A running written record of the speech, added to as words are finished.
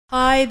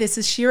Hi, this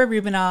is Shira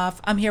Rubinoff.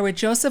 I'm here with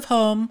Josef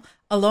Holm,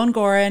 Alon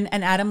Goren,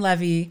 and Adam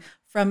Levy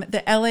from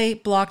the LA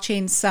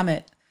Blockchain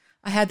Summit.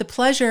 I had the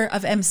pleasure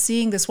of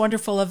emceeing this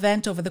wonderful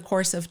event over the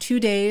course of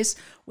 2 days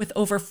with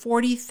over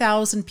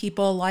 40,000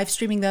 people live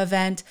streaming the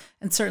event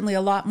and certainly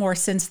a lot more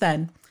since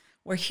then.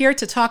 We're here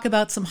to talk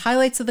about some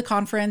highlights of the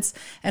conference.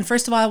 And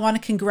first of all, I want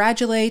to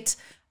congratulate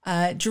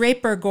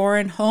Draper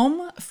Goren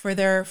Home for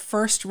their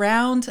first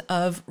round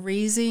of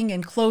raising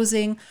and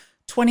closing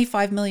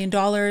 $25 million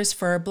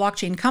for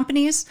blockchain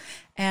companies,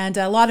 and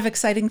a lot of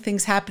exciting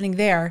things happening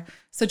there.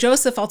 So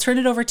Josef, I'll turn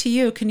it over to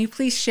you. Can you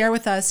please share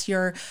with us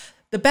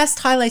the best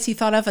highlights you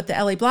thought of at the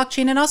LA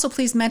blockchain, and also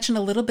please mention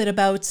a little bit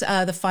about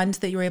the fund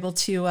that you were able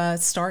to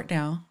start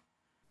now?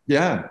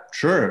 Yeah,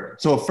 sure.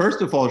 So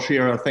first of all,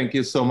 Shira, thank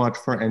you so much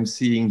for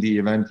emceeing the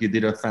event. You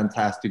did a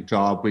fantastic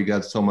job. We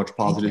got so much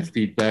positive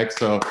feedback.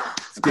 So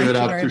let's give it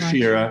up to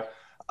Shira.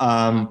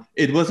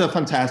 It was a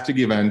fantastic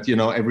event. You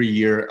know, every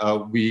year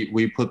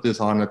we put this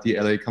on at the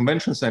LA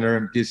Convention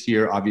Center. This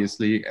year,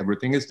 obviously,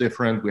 everything is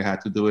different. We had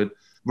to do it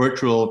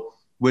virtual,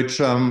 which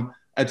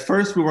at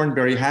first we weren't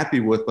very happy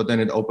with, but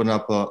then it opened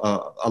up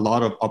a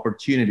lot of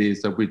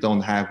opportunities that we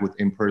don't have with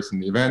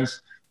in-person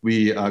events.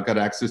 We got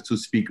access to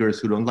speakers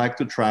who don't like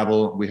to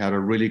travel. We had a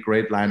really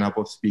great lineup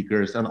of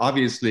speakers. And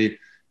obviously,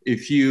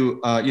 if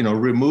you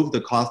remove the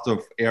cost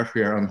of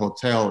airfare and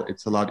hotel,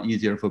 it's a lot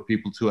easier for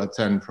people to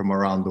attend from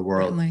around the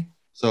world. Certainly.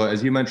 So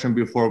as you mentioned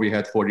before, we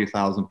had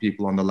 40,000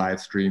 people on the live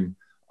stream,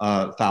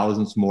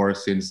 thousands more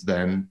since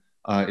then.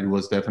 It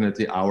was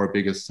definitely our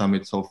biggest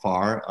summit so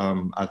far.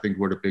 I think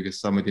we're the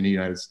biggest summit in the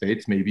United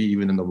States, maybe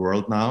even in the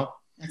world now.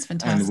 That's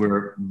fantastic. And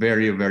we're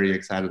very, very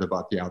excited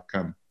about the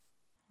outcome.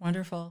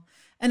 Wonderful.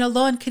 And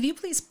Alon, could you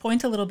please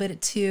point a little bit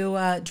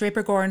to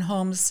Draper Goren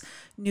Home's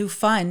new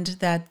fund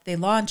that they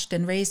launched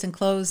and raised and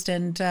closed,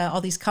 and all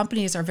these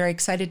companies are very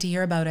excited to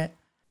hear about it.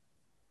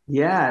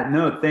 Yeah,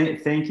 no,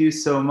 thank you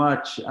so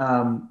much.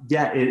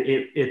 Yeah,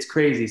 it's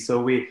crazy.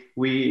 So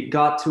we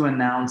got to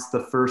announce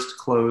the first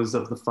close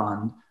of the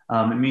fund.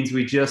 It means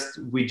we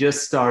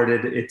just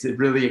started. It's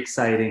really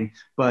exciting,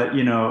 but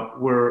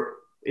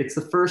it's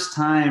the first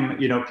time,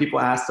 people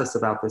asked us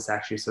about this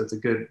actually, so it's a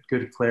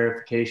good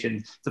clarification.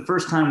 It's the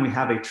first time we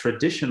have a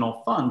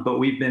traditional fund, but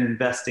we've been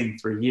investing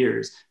for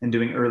years and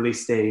doing early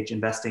stage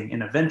investing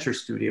in a venture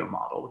studio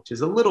model, which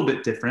is a little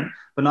bit different,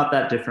 but not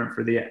that different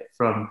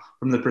from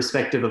the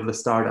perspective of the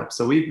startup.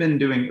 So we've been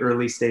doing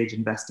early stage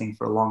investing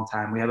for a long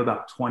time. We have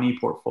about 20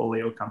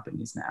 portfolio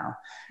companies now.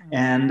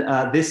 And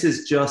this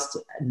is just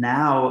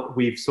now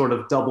we've sort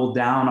of doubled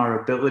down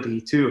our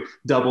ability to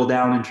double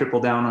down and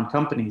triple down on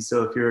companies.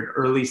 So if you're an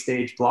early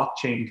stage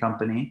blockchain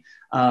company,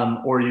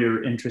 or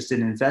you're interested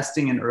in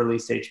investing in early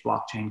stage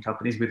blockchain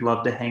companies, we'd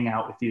love to hang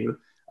out with you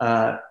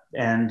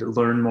and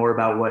learn more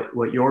about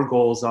what your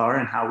goals are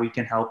and how we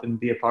can help and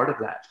be a part of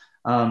that.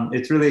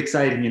 It's really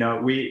exciting.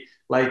 We,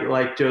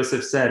 like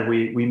Josef said,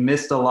 we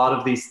missed a lot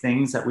of these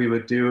things that we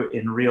would do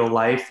in real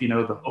life,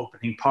 the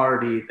opening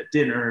party, the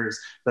dinners,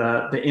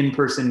 the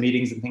in-person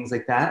meetings and things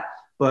like that.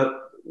 But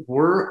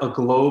we're a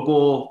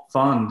global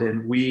fund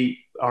and we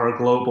are a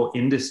global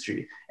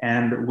industry,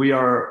 and we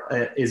are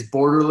as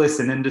borderless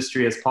an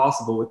industry as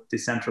possible with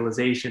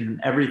decentralization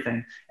and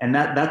everything. And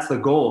that's the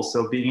goal.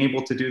 So being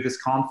able to do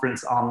this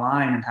conference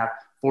online and have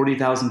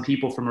 40,000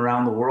 people from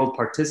around the world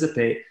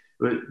participate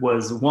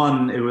was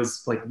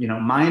like,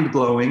 mind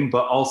blowing,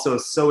 but also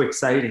so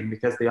exciting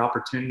because the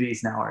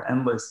opportunities now are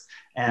endless.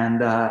 And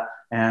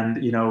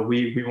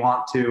we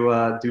want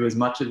to do as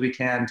much as we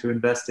can to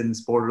invest in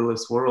this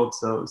borderless world.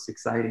 So it's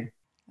exciting.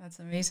 That's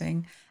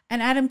amazing.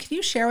 And Adam, can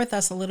you share with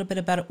us a little bit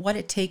about what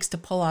it takes to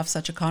pull off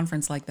such a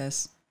conference like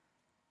this?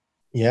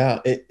 Yeah,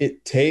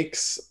 it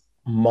takes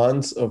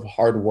months of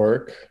hard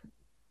work,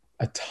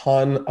 a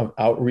ton of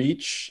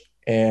outreach,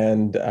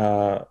 and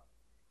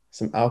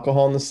some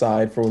alcohol on the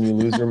side for when you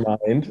lose your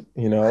mind,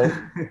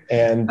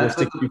 and just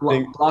to keep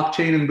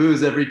blockchain and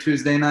booze every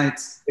Tuesday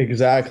nights.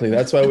 Exactly.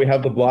 That's why we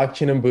have the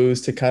blockchain and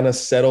booze to kind of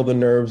settle the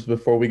nerves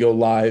before we go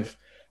live.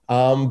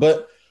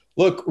 But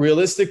look,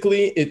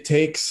 realistically, it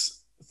takes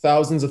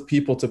thousands of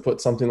people to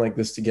put something like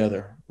this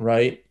together,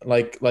 right?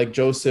 Like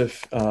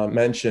Josef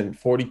mentioned,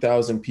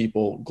 40,000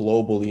 people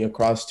globally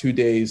across 2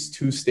 days,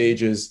 2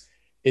 stages.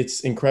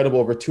 It's incredible.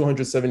 Over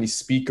 270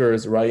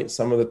 speakers, right?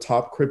 Some of the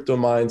top crypto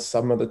minds,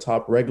 some of the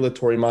top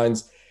regulatory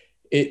minds.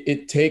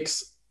 It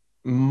takes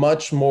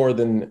much more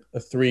than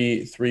a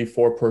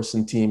 4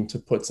 person team to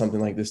put something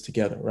like this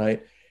together,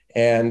 right?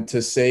 And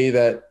to say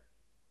that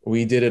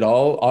we did it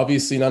all,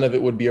 obviously none of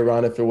it would be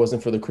around if it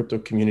wasn't for the crypto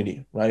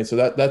community, right? So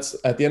that's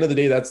at the end of the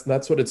day, that's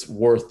what it's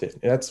worth it.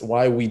 That's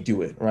why we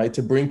do it, right?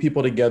 To bring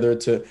people together,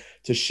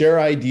 to share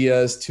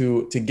ideas,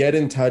 to get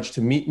in touch,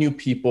 to meet new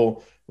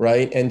people,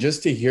 right? And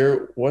just to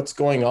hear what's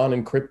going on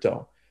in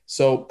crypto.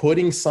 So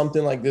putting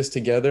something like this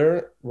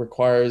together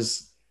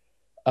requires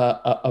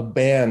a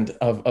band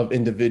of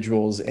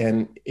individuals,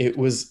 and it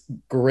was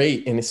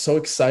great. And it's so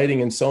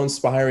exciting and so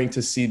inspiring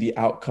to see the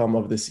outcome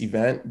of this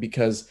event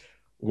because,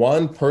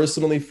 one,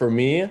 personally for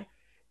me,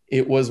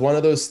 it was one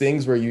of those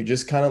things where you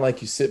just kind of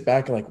like, you sit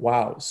back and like,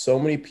 wow, so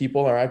many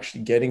people are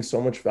actually getting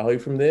so much value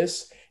from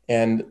this.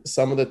 And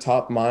some of the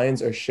top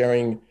minds are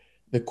sharing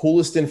the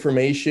coolest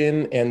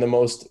information and the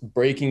most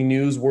breaking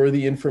news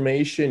worthy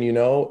information, you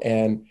know,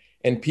 and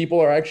people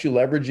are actually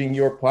leveraging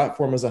your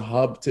platform as a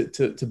hub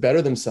to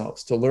better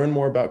themselves, to learn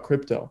more about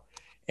crypto.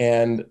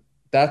 And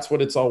that's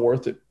what it's all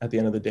worth it at the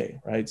end of the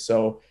day, right?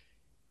 So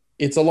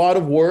it's a lot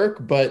of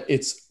work, but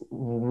it's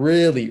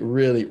really,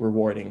 really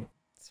rewarding.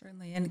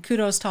 Certainly. And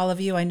kudos to all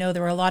of you. I know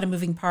there were a lot of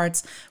moving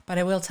parts, but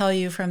I will tell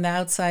you from the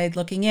outside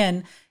looking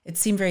in, it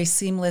seemed very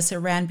seamless. It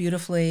ran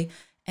beautifully.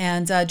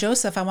 And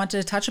Josef, I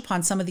wanted to touch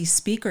upon some of these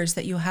speakers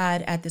that you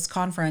had at this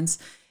conference.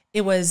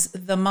 It was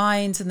the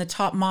minds and the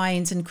top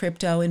minds in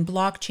crypto and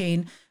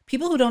blockchain,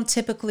 people who don't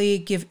typically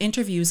give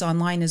interviews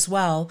online as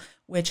well,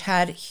 which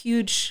had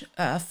huge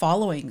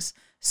followings.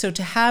 So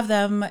to have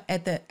them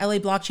at the LA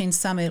Blockchain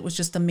Summit was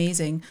just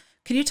amazing.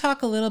 Could you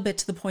talk a little bit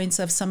to the points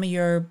of some of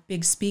your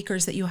big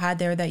speakers that you had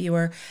there that you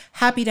were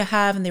happy to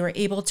have and they were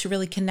able to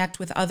really connect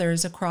with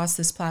others across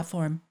this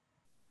platform?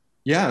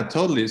 Yeah,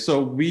 totally. So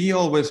we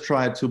always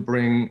try to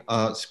bring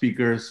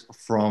speakers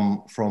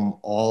from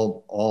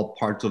all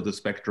parts of the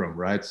spectrum,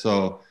 right?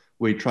 So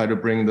we try to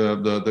bring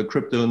the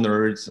crypto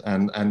nerds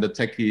and the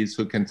techies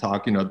who can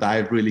talk, you know,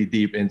 dive really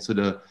deep into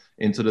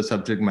the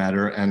subject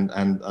matter and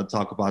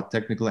talk about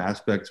technical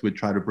aspects. We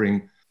try to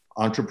bring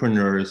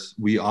entrepreneurs.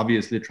 We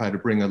obviously try to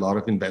bring a lot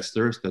of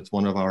investors. That's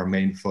one of our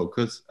main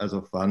focus as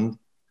a fund.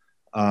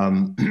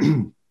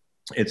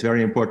 It's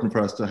very important for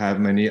us to have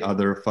many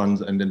other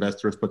funds and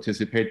investors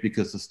participate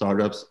because the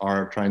startups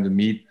are trying to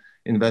meet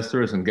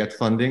investors and get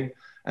funding.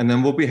 And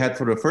then what we had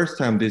for the first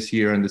time this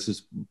year, and this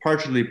is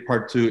partially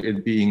part two,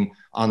 it being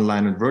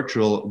online and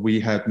virtual, we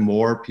had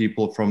more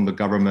people from the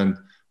government.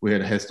 We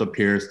had Hester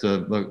Pierce,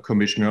 the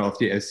commissioner of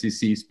the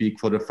SEC, speak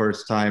for the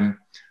first time.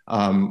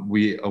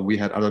 We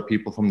had other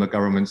people from the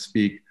government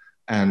speak,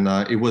 and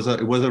it was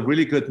a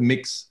really good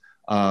mix.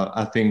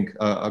 I think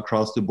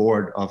across the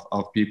board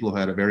of people who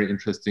had a very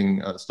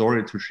interesting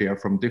story to share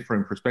from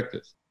different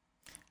perspectives.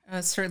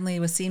 Certainly, it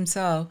would seem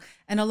so.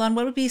 And Alon,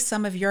 what would be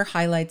some of your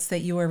highlights that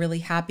you were really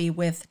happy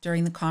with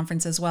during the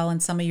conference as well,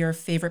 and some of your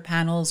favorite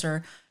panels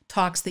or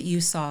talks that you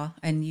saw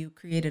and you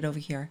created over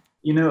here?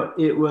 You know,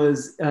 it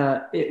was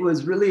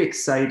really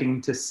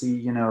exciting to see,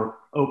 you know,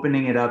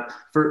 opening it up.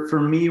 For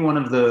me, one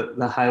of the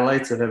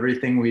highlights of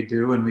everything we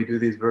do when we do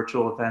these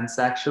virtual events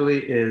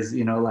actually is,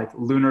 you know, like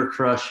Lunar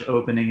Crush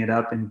opening it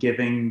up and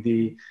giving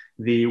the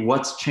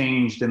what's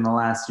changed in the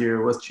last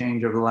year, what's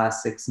changed over the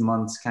last 6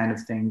 months kind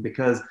of thing,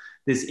 because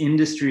this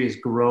industry is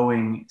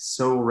growing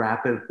so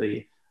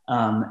rapidly.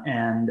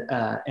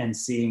 And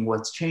seeing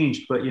what's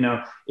changed, but you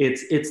know,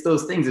 it's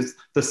those things. It's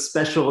the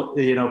special,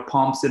 you know,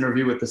 Pomp's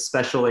interview with the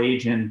special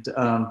agent, Heath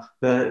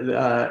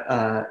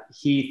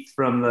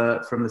from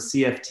the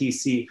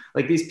CFTC,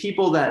 like these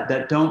people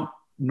that don't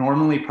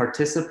normally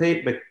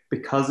participate, but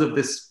because of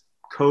this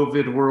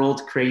COVID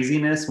world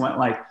craziness, went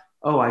like,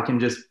 oh, I can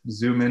just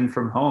zoom in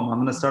from home. I'm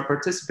going to start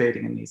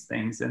participating in these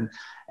things. And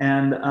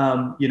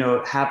you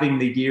know, having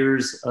the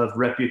years of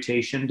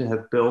reputation to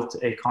have built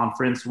a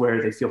conference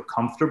where they feel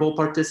comfortable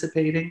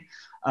participating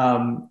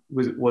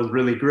was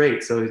really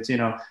great. So it's, you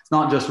know, it's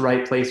not just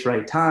right place,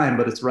 right time,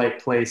 but it's right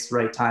place,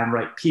 right time,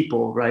 right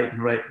people,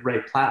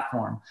 right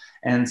platform.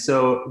 And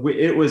so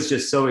it was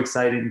just so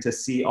exciting to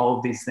see all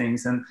of these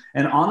things. And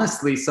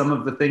honestly, some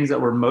of the things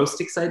that were most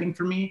exciting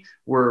for me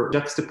were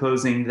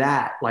juxtaposing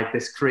that, like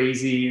this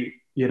crazy,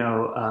 you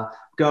know,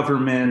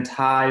 government,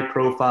 high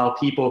profile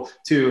people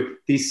to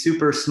these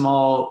super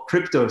small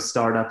crypto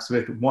startups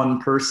with one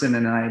person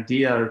and an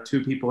idea or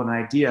two people and an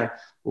idea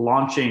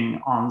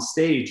launching on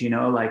stage, you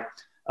know, like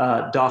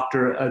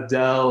Dr.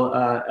 Adel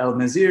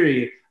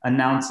El-Naziri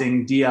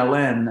announcing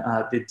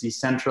DLN, the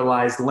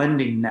Decentralized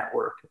Lending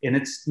Network. And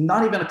it's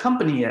not even a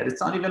company yet. It's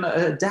not even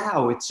a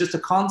DAO. It's just a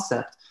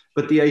concept.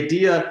 But the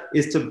idea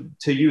is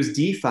to use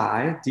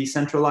DeFi,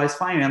 decentralized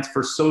finance,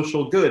 for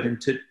social good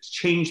and to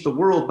change the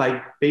world by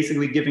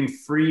basically giving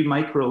free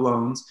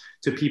microloans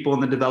to people in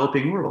the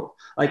developing world.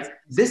 Like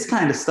this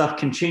kind of stuff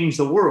can change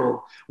the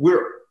world.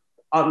 We're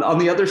on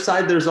the other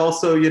side, there's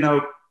also, you know,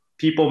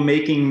 people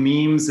making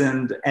memes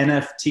and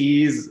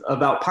NFTs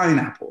about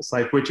pineapples,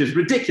 like, which is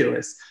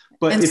ridiculous.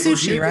 But and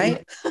sushi,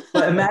 right?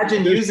 But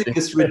imagine using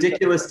this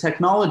ridiculous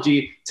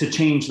technology to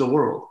change the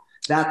world.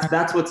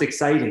 That's what's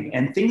exciting,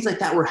 and things like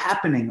that were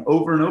happening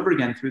over and over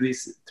again through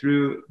these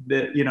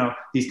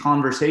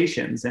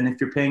conversations. And if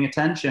you're paying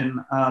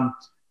attention,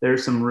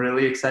 there's some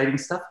really exciting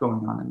stuff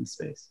going on in the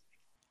space.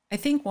 I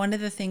think one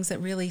of the things that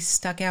really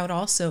stuck out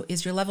also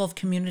is your level of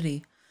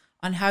community,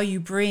 on how you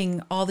bring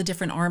all the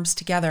different arms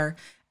together,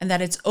 and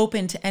that it's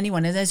open to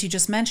anyone. And as you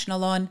just mentioned,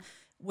 Alon,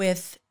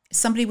 with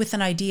somebody with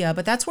an idea,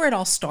 but that's where it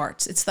all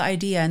starts. It's the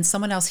idea and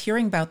someone else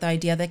hearing about the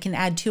idea that can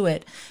add to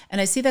it.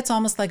 And I see that's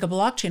almost like a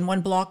blockchain,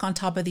 one block on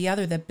top of the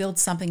other that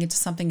builds something into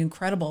something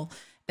incredible.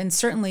 And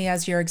certainly,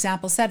 as your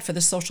example said, for the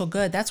social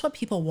good, that's what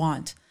people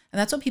want. And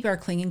that's what people are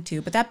clinging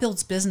to. But that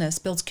builds business,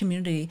 builds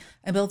community,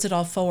 and builds it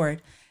all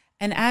forward.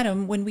 And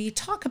Adam, when we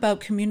talk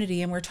about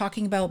community and we're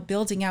talking about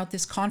building out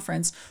this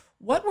conference,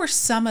 what were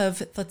some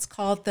of, let's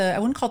call it I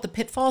wouldn't call it the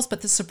pitfalls,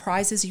 but the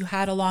surprises you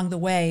had along the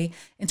way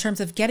in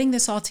terms of getting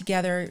this all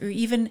together, or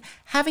even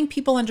having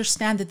people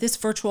understand that this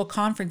virtual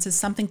conference is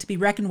something to be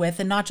reckoned with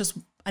and not just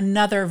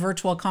another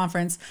virtual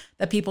conference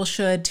that people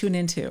should tune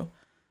into?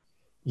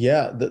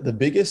 Yeah, the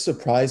biggest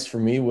surprise for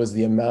me was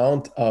the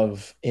amount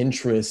of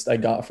interest I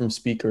got from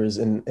speakers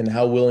and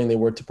how willing they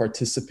were to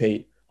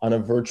participate on a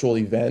virtual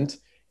event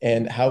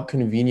and how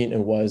convenient it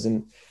was.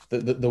 And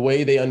the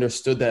way they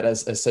understood that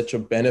as such a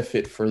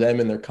benefit for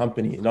them and their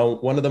company. You know,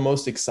 one of the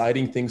most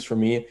exciting things for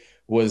me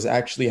was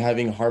actually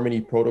having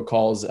Harmony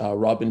Protocol's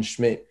Robin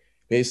Schmidt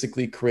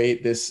basically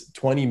create this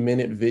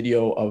 20-minute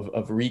video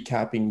of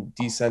recapping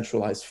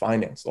decentralized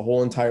finance, the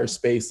whole entire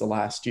space the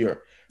last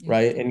year,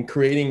 right? And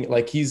creating,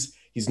 like, he's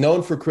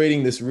known for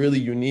creating this really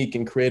unique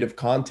and creative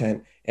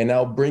content, and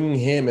now bringing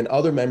him and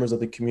other members of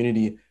the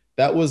community.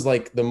 That was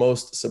like the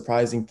most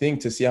surprising thing,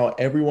 to see how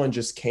everyone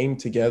just came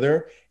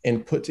together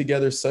and put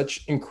together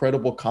such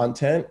incredible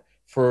content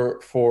for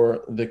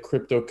the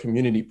crypto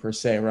community per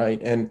se,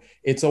 right? And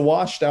it's a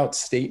washed out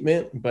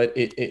statement, but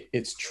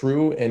it's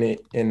true,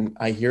 and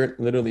I hear it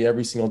literally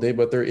every single day,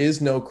 but there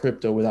is no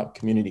crypto without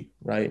community,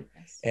 right?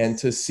 Yes. And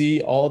to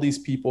see all these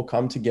people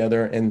come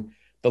together, and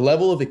the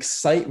level of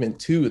excitement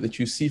too that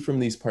you see from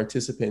these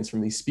participants,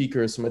 from these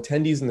speakers, from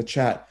attendees in the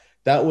chat,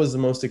 that was the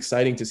most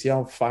exciting, to see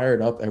how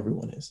fired up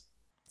everyone is.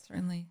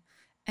 Certainly.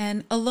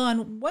 And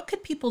Alon, what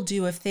could people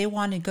do if they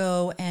want to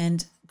go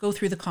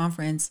through the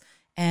conference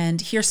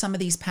and hear some of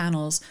these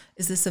panels?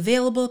 Is this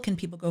available? Can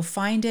people go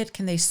find it?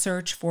 Can they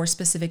search for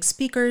specific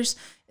speakers?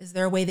 Is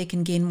there a way they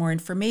can gain more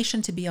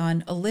information, to be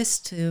on a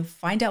list, to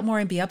find out more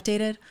and be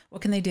updated?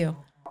 What can they do?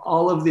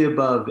 All of the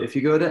above. If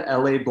you go to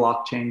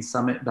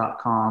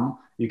lablockchainsummit.com,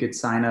 you could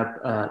sign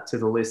up to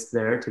the list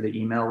there, to the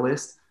email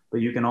list. But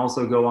you can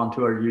also go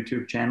onto our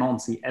YouTube channel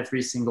and see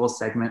every single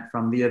segment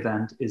from the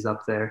event is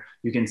up there.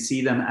 You can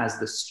see them as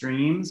the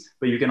streams,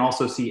 but you can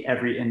also see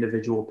every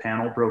individual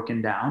panel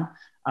broken down.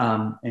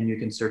 And you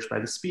can search by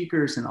the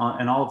speakers and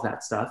all of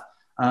that stuff.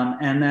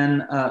 And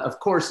then, of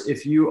course,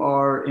 if you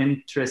are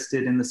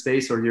interested in the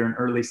space, or you're an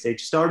early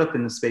stage startup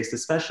in the space,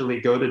 especially,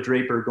 go to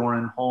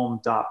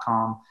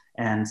drapergorenholm.com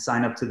and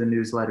sign up to the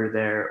newsletter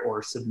there,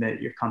 or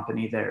submit your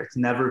company there. It's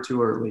never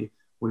too early.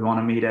 We want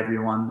to meet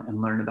everyone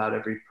and learn about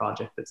every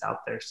project that's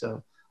out there.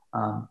 So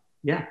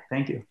yeah,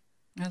 thank you.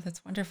 Oh,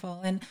 that's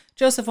wonderful. And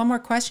Josef, one more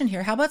question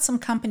here. How about some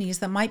companies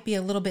that might be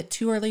a little bit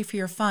too early for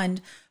your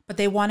fund, but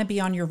they want to be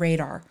on your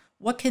radar?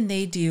 What can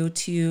they do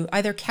to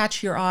either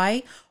catch your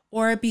eye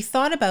or be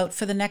thought about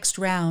for the next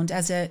round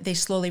as they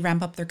slowly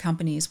ramp up their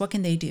companies? What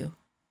can they do?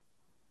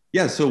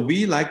 Yeah, so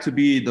we like to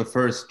be the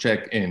first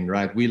check-in,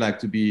 right? We like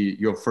to be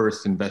your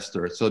first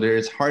investor. So there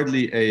is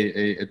hardly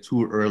a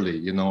too early,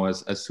 you know,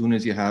 as soon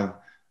as you have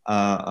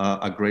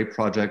a great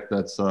project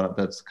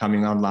that's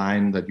coming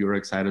online that you're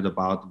excited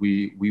about,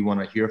 we want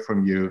to hear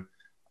from you.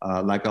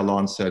 Like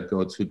Alon said,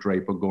 go to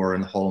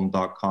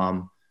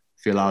drapergorenholm.com,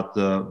 fill out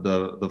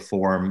the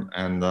form,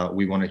 and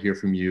we want to hear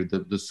from you.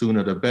 The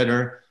sooner the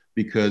better,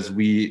 because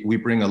we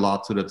bring a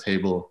lot to the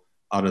table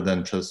other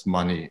than just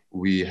money.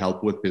 We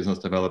help with business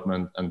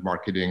development and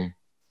marketing,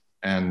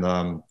 and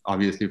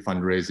obviously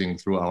fundraising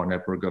through our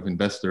network of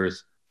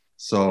investors.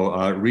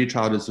 So reach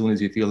out as soon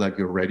as you feel like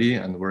you're ready,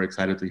 and we're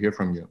excited to hear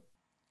from you.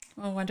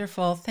 Oh,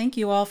 wonderful. Thank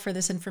you all for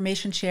this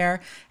information share,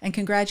 and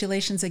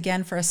congratulations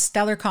again for a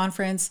stellar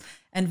conference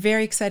and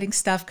very exciting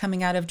stuff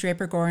coming out of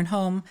Draper Goren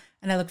Holm.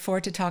 And I look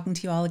forward to talking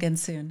to you all again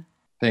soon.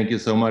 Thank you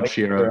so much,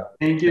 Shira.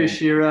 Thank you,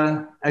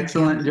 Shira.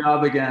 Excellent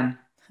job again.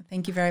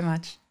 Thank you very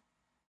much.